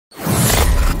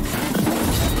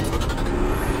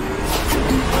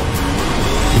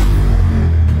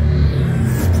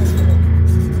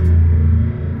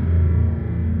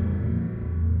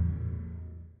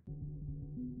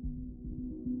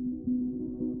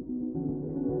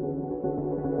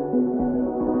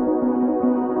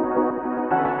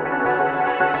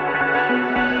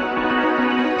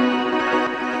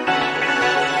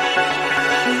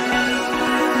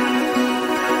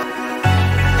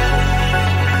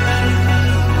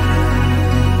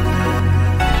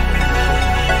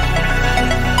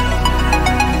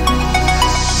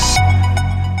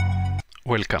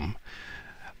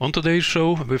On today's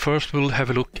show, we first will have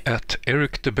a look at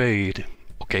Eric Dubay.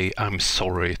 Okay, I'm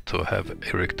sorry to have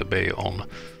Eric Dubay on.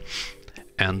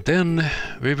 And then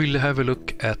we will have a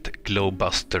look at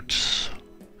Globebusters.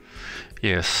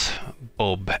 Yes,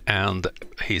 Bob and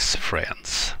his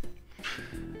friends.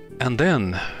 And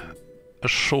then a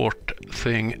short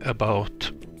thing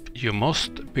about you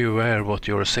must be aware what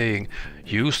you're saying.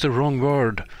 Use the wrong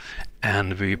word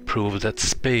and we prove that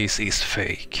space is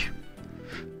fake.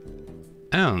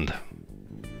 And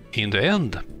in the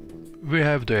end, we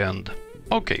have the end.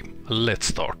 Okay, let's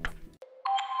start.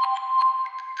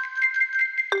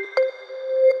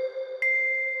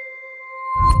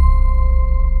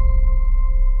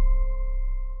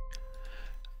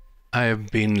 I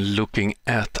have been looking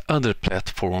at other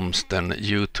platforms than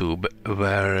YouTube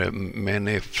where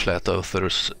many flat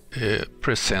earthers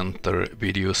present their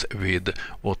videos with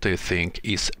what they think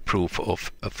is proof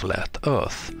of a flat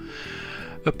earth.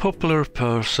 A popular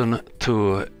person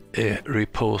to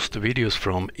repost videos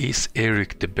from is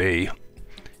Eric Dubay.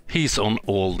 He's on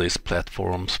all these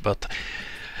platforms, but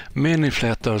many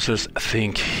flat earthers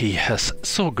think he has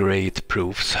so great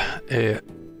proofs.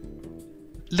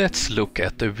 Let's look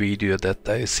at the video that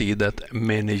I see that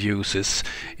many uses.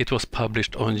 It was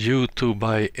published on YouTube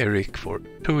by Eric for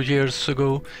 2 years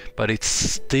ago, but it's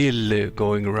still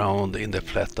going around in the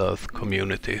flat earth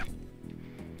community.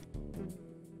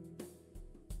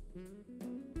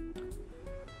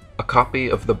 A copy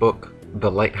of the book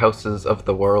The Lighthouses of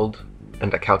the World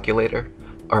and a calculator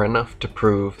are enough to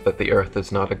prove that the Earth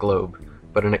is not a globe,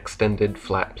 but an extended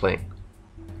flat plane.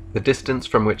 The distance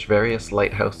from which various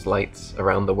lighthouse lights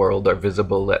around the world are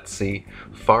visible at sea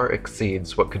far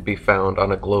exceeds what could be found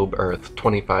on a globe Earth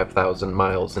 25,000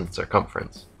 miles in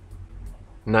circumference.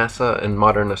 NASA and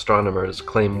modern astronomers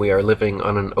claim we are living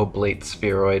on an oblate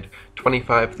spheroid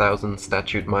 25,000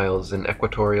 statute miles in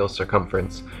equatorial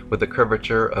circumference with a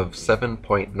curvature of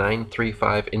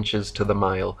 7.935 inches to the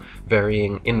mile,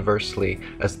 varying inversely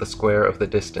as the square of the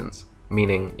distance,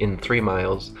 meaning in 3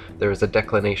 miles there is a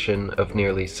declination of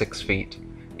nearly 6 feet,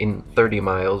 in 30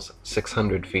 miles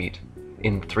 600 feet,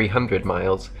 in 300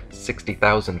 miles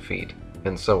 60,000 feet,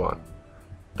 and so on.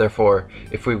 Therefore,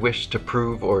 if we wish to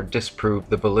prove or disprove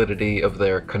the validity of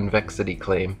their convexity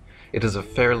claim, it is a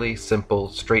fairly simple,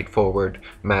 straightforward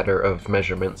matter of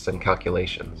measurements and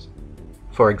calculations.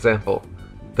 For example,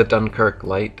 the Dunkirk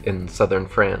light in southern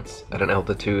France at an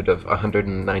altitude of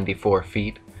 194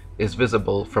 feet is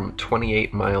visible from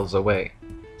 28 miles away.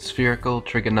 Spherical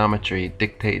trigonometry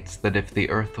dictates that if the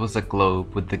Earth was a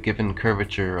globe with the given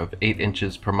curvature of 8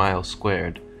 inches per mile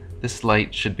squared, this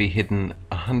light should be hidden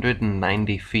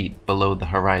 190 feet below the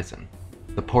horizon.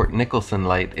 The Port Nicholson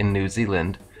light in New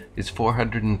Zealand is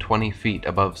 420 feet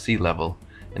above sea level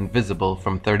and visible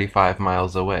from 35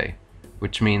 miles away,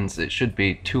 which means it should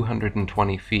be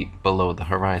 220 feet below the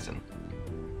horizon.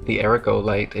 The Ergo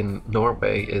light in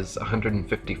Norway is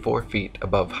 154 feet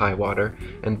above high water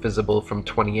and visible from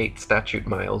 28 statute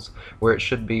miles, where it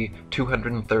should be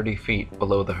 230 feet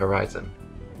below the horizon.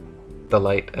 The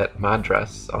light at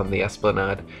Madras on the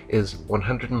Esplanade is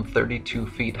 132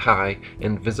 feet high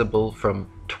and visible from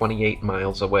 28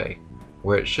 miles away,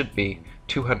 where it should be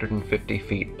 250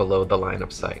 feet below the line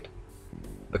of sight.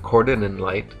 The Cordonnin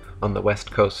light on the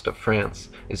west coast of France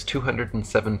is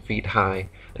 207 feet high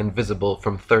and visible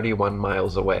from 31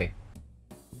 miles away.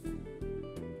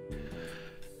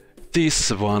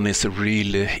 This one is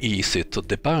really easy to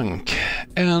debunk,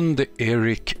 and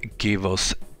Eric give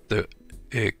us the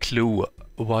clue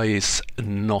why is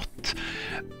not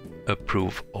a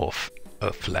proof of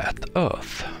a flat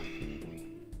earth.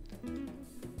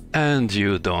 And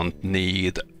you don't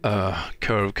need a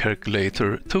curve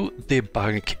calculator to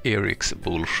debunk Eric's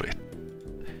bullshit.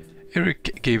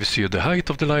 Eric gives you the height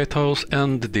of the lighthouse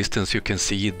and the distance you can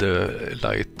see the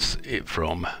lights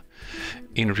from.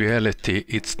 In reality,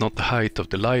 it's not the height of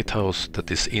the lighthouse that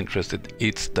is interested,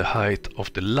 it's the height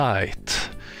of the light.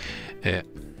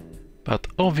 But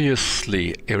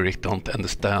obviously Eric don't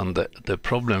understand the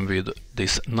problem with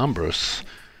these numbers.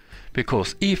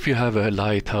 Because if you have a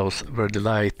lighthouse where the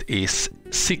light is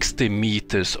 60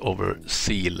 meters over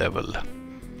sea level,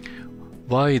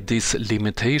 why this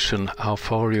limitation how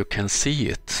far you can see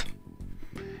it?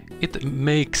 It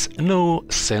makes no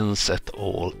sense at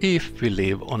all if we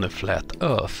live on a flat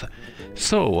earth.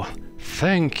 So,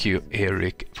 thank you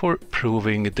Eric for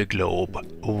proving the globe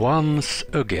once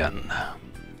again.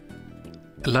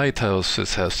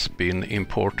 Lighthouses has been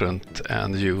important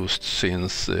and used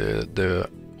since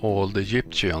all the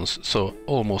Egyptians, so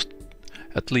almost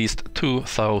at least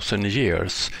 2000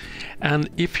 years. And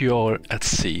if you are at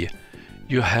sea,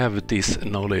 you have this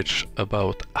knowledge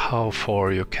about how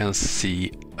far you can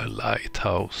see a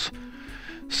lighthouse.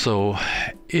 So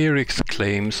Eric's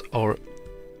claims are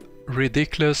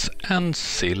ridiculous and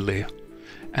silly,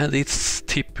 and it's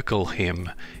typical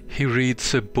him. He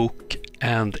reads a book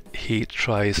and he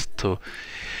tries to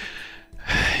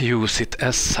use it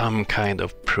as some kind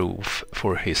of proof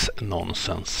for his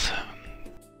nonsense.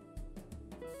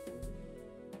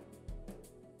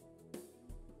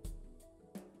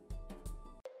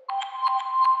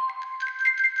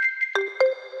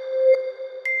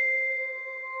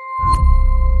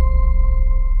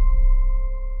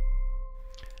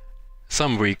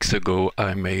 Some weeks ago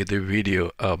I made a video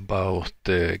about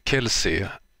Kelsey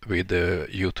with the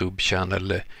YouTube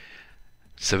channel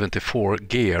 74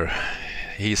 Gear.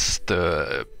 He's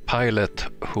the pilot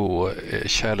who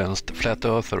challenged flat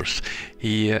earthers.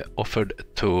 He offered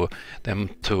to them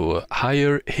to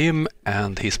hire him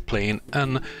and his plane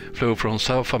and flew from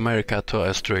South America to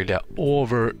Australia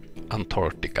over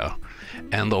Antarctica.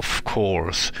 And of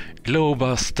course,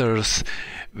 Globebusters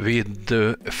with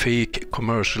the fake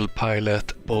commercial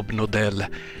pilot Bob Nodell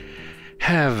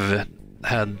have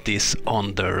had this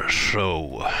on their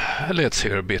show. Let's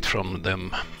hear a bit from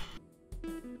them.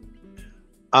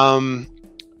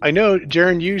 I know,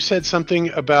 Jaron, you said something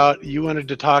about you wanted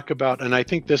to talk about, and I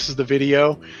think this is the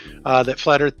video that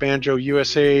Flat Earth Banjo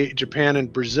USA, Japan,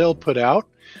 and Brazil put out.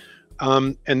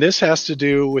 And this has to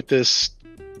do with this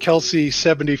Kelsey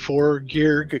 74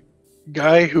 Gear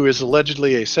guy who is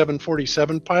allegedly a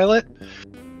 747 pilot.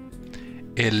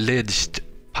 Alleged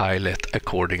pilot,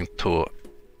 according to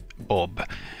Bob.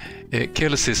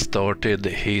 Kelsey started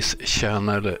his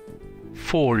channel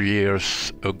 4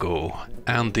 years ago,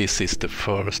 and this is the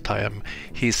first time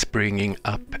he's bringing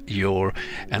up your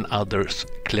and others'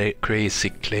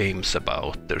 crazy claims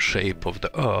about the shape of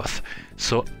the Earth.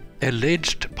 So,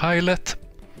 alleged pilot.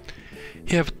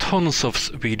 He have tons of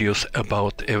videos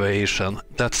about aviation,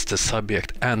 that's the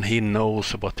subject, and he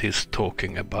knows what he's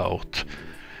talking about.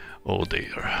 Oh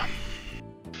dear.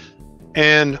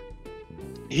 And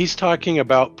he's talking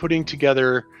about putting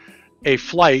together a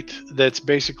flight that's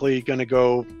basically going to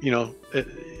go,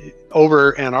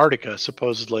 over Antarctica,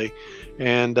 supposedly.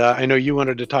 And I know you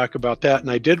wanted to talk about that, and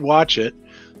I did watch it.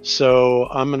 So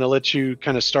I'm going to let you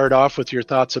kind of start off with your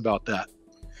thoughts about that.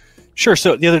 Sure.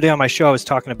 So the other day on my show, I was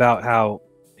talking about how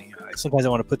sometimes I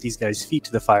want to put these guys' feet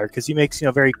to the fire because he makes,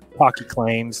 very cocky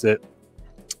claims that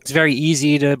it's very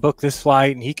easy to book this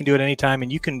flight and he can do it anytime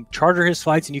and you can charter his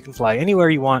flights and you can fly anywhere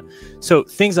you want. So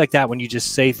things like that, when you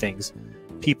just say things,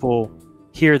 people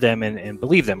hear them and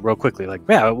believe them real quickly. Like,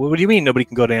 yeah, what do you mean nobody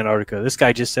can go to Antarctica? This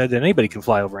guy just said that anybody can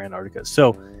fly over Antarctica.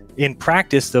 So in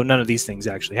practice, though, none of these things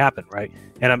actually happen, right?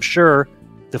 And I'm sure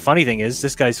the funny thing is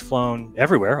this guy's flown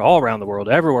everywhere, all around the world,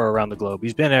 everywhere around the globe.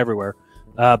 He's been everywhere.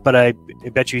 But I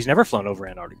bet you he's never flown over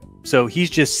Antarctica. So he's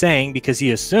just saying because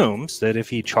he assumes that if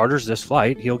he charters this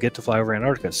flight, he'll get to fly over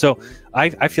Antarctica. So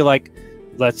I feel like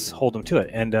let's hold him to it.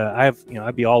 And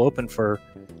I'd be all open for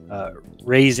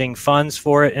raising funds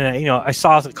for it. And I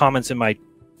saw the comments in my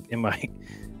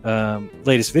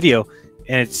latest video,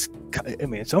 and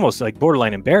it's almost like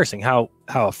borderline embarrassing how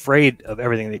afraid of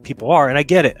everything that people are. And I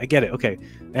get it. Okay.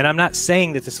 And I'm not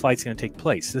saying that this flight's going to take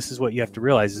place. This is what you have to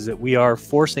realize, is that we are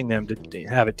forcing them to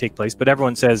have it take place. But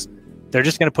everyone says they're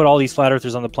just going to put all these flat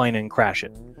earthers on the plane and crash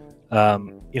it. I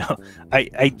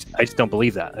just don't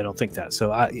believe that. I don't think that.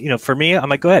 So for me, I'm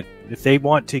like, go ahead. If they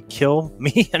want to kill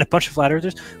me and a bunch of flat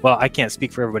earthers, well, I can't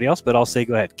speak for everybody else, but I'll say,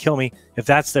 go ahead, kill me. If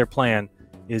that's their plan,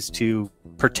 is to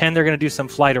pretend they're going to do some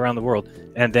flight around the world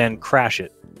and then crash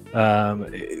it.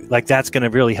 Like that's going to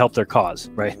really help their cause,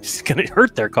 right? It's going to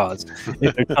hurt their cause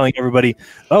if they're telling everybody,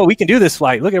 oh, we can do this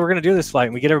flight. Look, we're going to do this flight,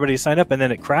 and we get everybody to sign up, and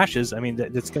then it crashes. I mean,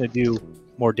 that's going to do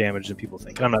more damage than people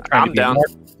think. And I'm not trying to be down.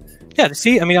 Yeah,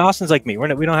 see, I mean, Austin's like me.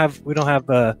 We don't have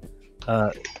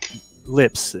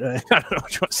lips. I don't know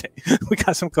what you want to say. We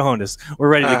got some cojones. We're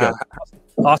ready to go.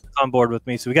 Austin's on board with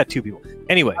me, so we got two people.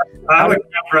 Anyway, I would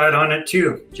jump right on it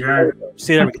too, Jared.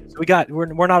 See, there we go. So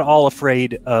we're not all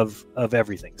afraid of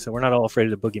everything. So we're not all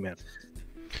afraid of the boogeyman.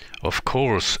 Of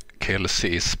course,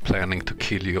 Kelsey is planning to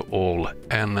kill you all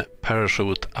and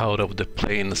parachute out of the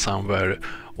plane somewhere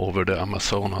over the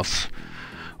Amazonas.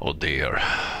 Oh dear.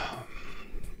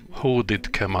 Who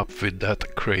did come up with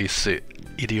that crazy,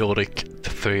 idiotic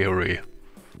theory?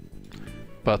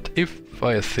 But if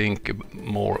I think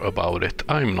more about it,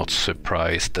 I'm not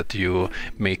surprised that you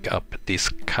make up this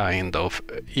kind of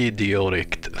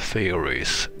idiotic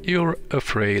theories. You're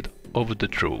afraid of the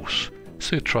truth,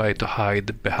 so you try to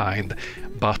hide behind,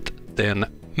 but then,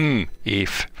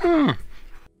 if.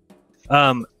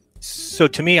 So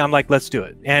to me, I'm like, let's do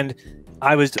it. And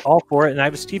I was all for it, and I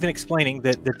was even explaining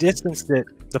that the distance that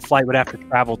the flight would have to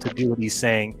travel to do what he's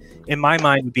saying, in my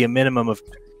mind, would be a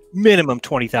minimum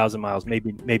 20,000 miles,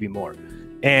 maybe more.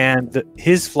 And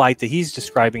his flight that he's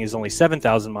describing is only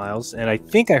 7,000 miles, and I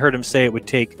think I heard him say it would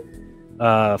take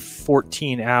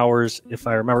 14 hours, if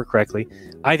I remember correctly.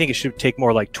 I think it should take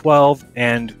more like 12,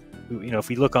 and if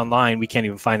we look online, we can't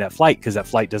even find that flight because that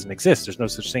flight doesn't exist. There's no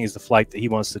such thing as the flight that he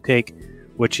wants to take,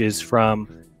 which is from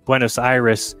Buenos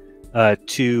Aires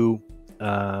to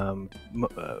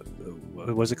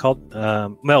what was it called?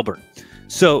 Melbourne.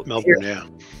 So Melbourne, yeah.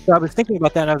 So I was thinking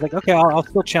about that, and I was like, okay, I'll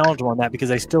still challenge him on that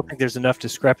because I still think there's enough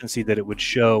discrepancy that it would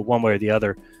show one way or the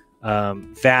other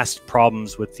vast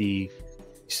problems with the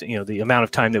amount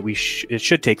of time that it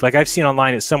should take. Like I've seen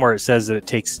online somewhere it says that it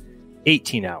takes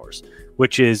 18 hours,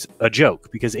 which is a joke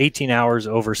because 18 hours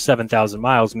over 7,000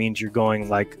 miles means you're going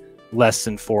like less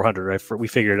than 400. We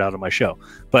figured it out on my show,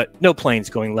 but no plane's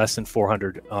going less than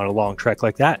 400 on a long trek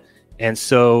like that. And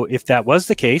so if that was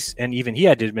the case, and even he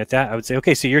had to admit that, I would say,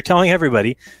 okay, so you're telling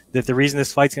everybody that the reason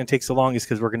this flight's going to take so long is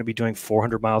because we're going to be doing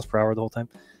 400 miles per hour the whole time.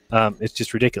 It's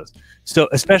just ridiculous. So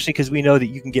especially because we know that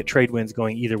you can get trade winds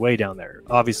going either way down there.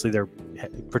 Obviously, they're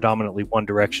predominantly one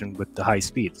direction with the high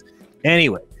speeds.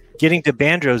 Anyway, getting to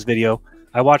Banjo's video,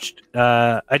 I watched,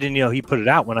 I didn't know he put it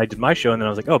out when I did my show, and then I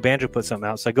was like, oh, Banjo put something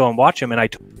out. So I go and watch him,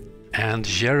 and and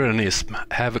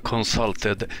Jeronism have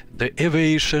consulted the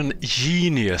aviation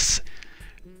genius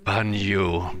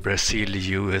Banjo, Brazil,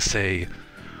 USA.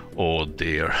 Oh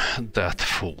dear, that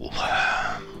fool.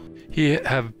 He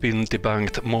have been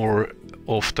debunked more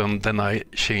often than I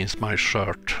change my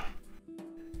shirt.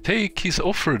 Take his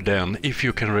offer then, if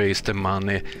you can raise the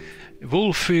money.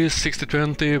 Wolfie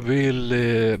 6020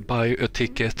 will buy a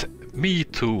ticket. Me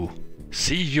too.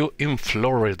 See you in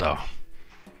Florida.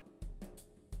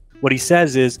 What he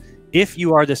says is, if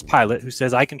you are this pilot who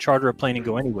says, I can charter a plane and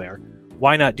go anywhere,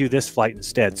 why not do this flight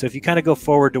instead? So if you kind of go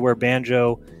forward to where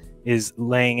Banjo is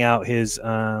laying out his,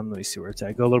 let me see where it's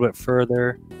at. Go a little bit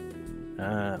further.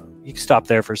 You can stop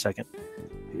there for a second.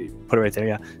 Put it right there,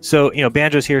 yeah. So,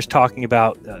 Banjo's here is talking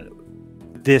about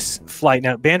this flight.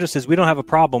 Now, Banjo says, we don't have a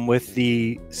problem with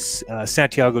the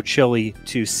Santiago, Chile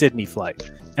to Sydney flight.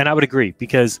 And I would agree,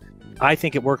 because I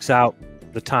think it works out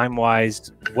the time-wise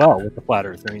well with the flat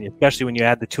Earth. I mean, especially when you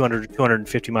add the 200 to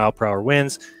 250 mile per hour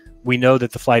winds, we know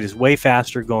that the flight is way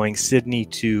faster going Sydney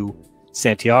to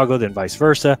Santiago than vice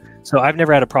versa. So I've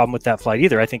never had a problem with that flight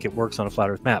either. I think it works on a flat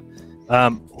Earth map.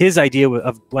 His idea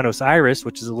of Buenos Aires,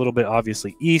 which is a little bit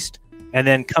obviously east, and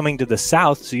then coming to the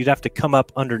south, so you'd have to come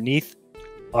up underneath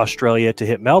Australia to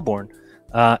hit Melbourne.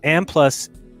 And plus,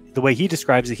 the way he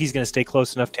describes it, he's going to stay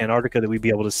close enough to Antarctica that we'd be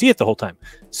able to see it the whole time.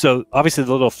 So obviously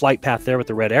the little flight path there with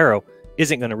the red arrow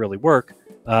isn't going to really work.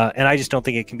 And I just don't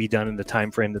think it can be done in the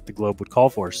time frame that the globe would call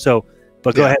for. So,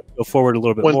 but go ahead and go forward a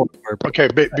little bit more. Okay,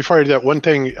 before I do that, one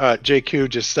thing, JQ,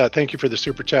 just thank you for the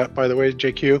super chat, by the way,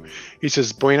 JQ. He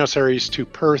says Buenos Aires to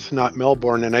Perth, not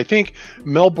Melbourne. And I think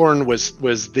Melbourne was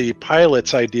the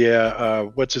pilot's idea.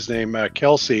 What's his name?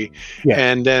 Kelsey. Yeah.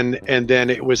 And then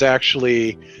it was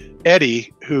actually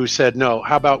Eddie who said, no,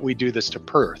 how about we do this to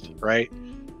Perth, right?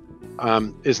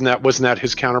 Wasn't that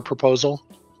his counter proposal?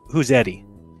 Who's Eddie?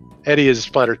 Eddie is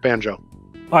Flat Earth Banjo.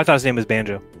 Oh, I thought his name was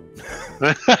Banjo.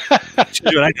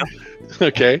 I know.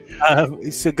 Okay.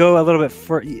 So go a little bit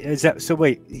for so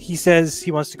wait, he says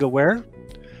he wants to go where?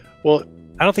 Well,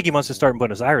 I don't think he wants to start in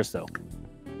Buenos Aires though.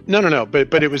 No.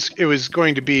 But it was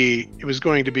going to be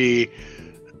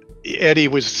Eddie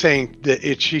was saying that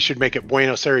he should make it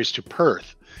Buenos Aires to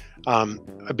Perth.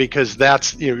 Because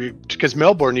that's because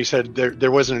Melbourne, you said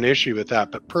there wasn't an issue with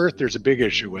that, but Perth, there's a big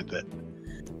issue with it.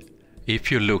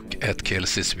 If you look at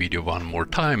Kelsey's video one more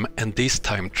time, and this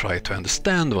time try to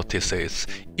understand what he says,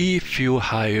 if you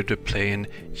hire the plane,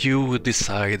 you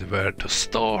decide where to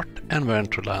start and when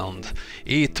to land.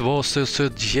 It was a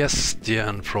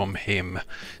suggestion from him.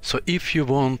 So if you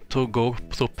want to go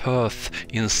to Perth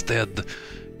instead,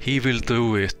 he will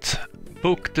do it.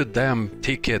 Book the damn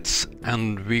tickets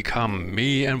and we come,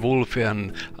 me and Wolfie,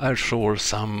 and I'm sure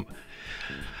some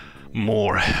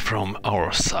more from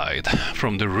our side,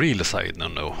 from the real side.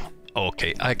 No.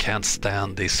 Okay, I can't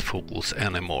stand these fools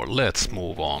anymore. Let's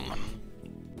move on.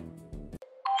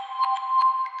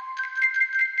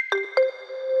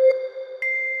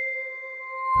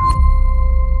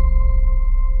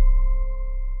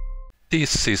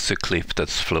 This is a clip that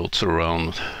floats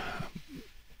around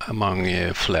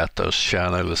among Flat Earth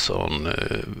channels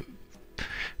on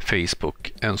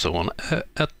Facebook and so on.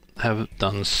 Have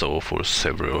done so for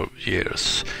several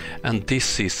years, and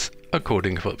this is,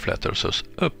 according to Flat Earthers,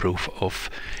 a proof of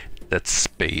that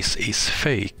space is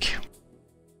fake.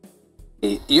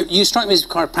 You strike me as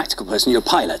quite a practical person. You're a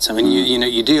pilot. I mean, you know,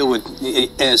 you deal with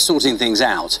sorting things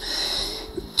out.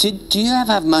 Do you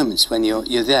ever have moments when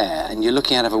you're there and you're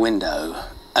looking out of a window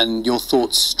and your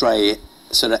thoughts stray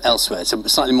sort of elsewhere, so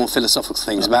slightly more philosophical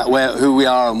things about who we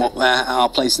are and what our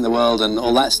place in the world and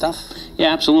all that stuff?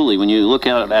 Yeah, absolutely. When you look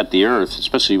out at the Earth,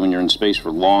 especially when you're in space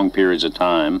for long periods of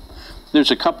time,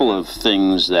 there's a couple of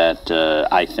things that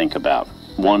I think about.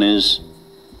 One is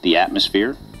the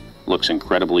atmosphere. Looks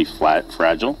incredibly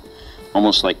fragile,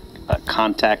 almost like a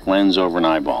contact lens over an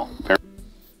eyeball.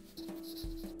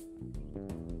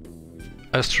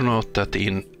 Astronaut that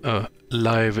in a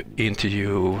live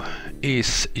interview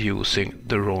is using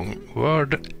the wrong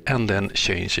word and then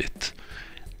change it.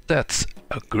 That's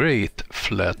a great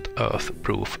flat earth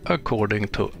proof according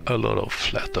to a lot of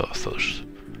flat earthers.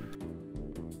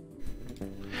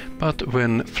 But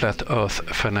when flat earth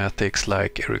fanatics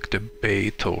like Eric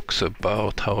Dubay talks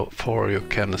about how far you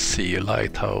can see a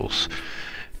lighthouse,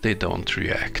 they don't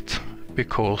react,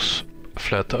 because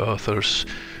flat earthers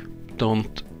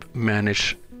don't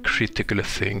manage critical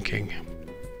thinking.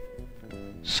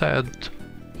 Sad,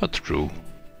 but true.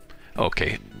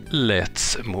 Okay,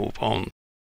 let's move on.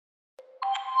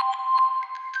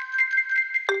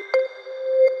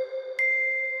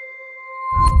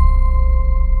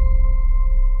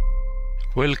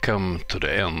 Welcome to the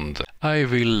end. I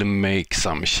will make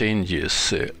some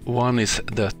changes. One is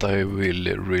that I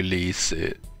will release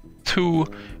 2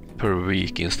 per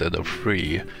week instead of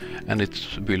 3, and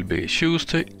it will be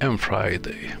Tuesday and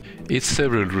Friday. It's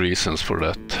several reasons for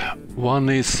that. One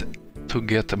is to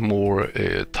get more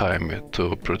time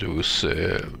to produce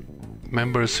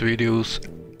members videos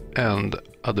and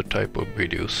other type of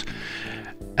videos,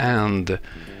 and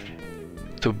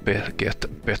to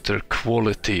get better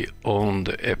quality on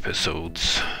the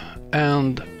episodes.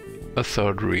 And a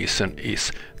third reason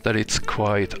is that it's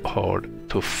quite hard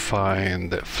to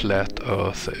find flat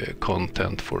earth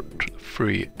content for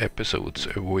 3 episodes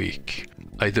a week.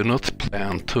 I do not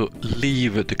plan to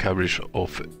leave the coverage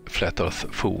of flat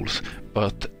earth fools,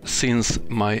 but since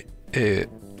my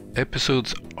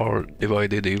episodes are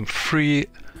divided in 3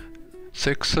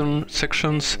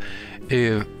 sections,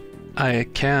 I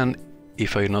can,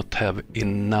 if I not have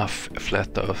enough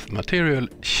flat earth material,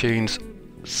 change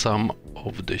some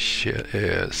of the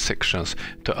sections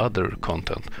to other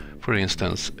content. For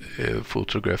instance,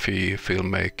 photography,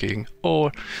 filmmaking,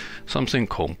 or something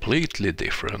completely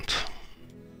different.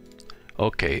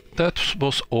 Okay, that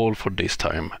was all for this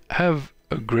time. Have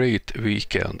a great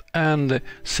weekend and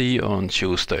see you on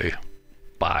Tuesday.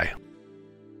 Bye.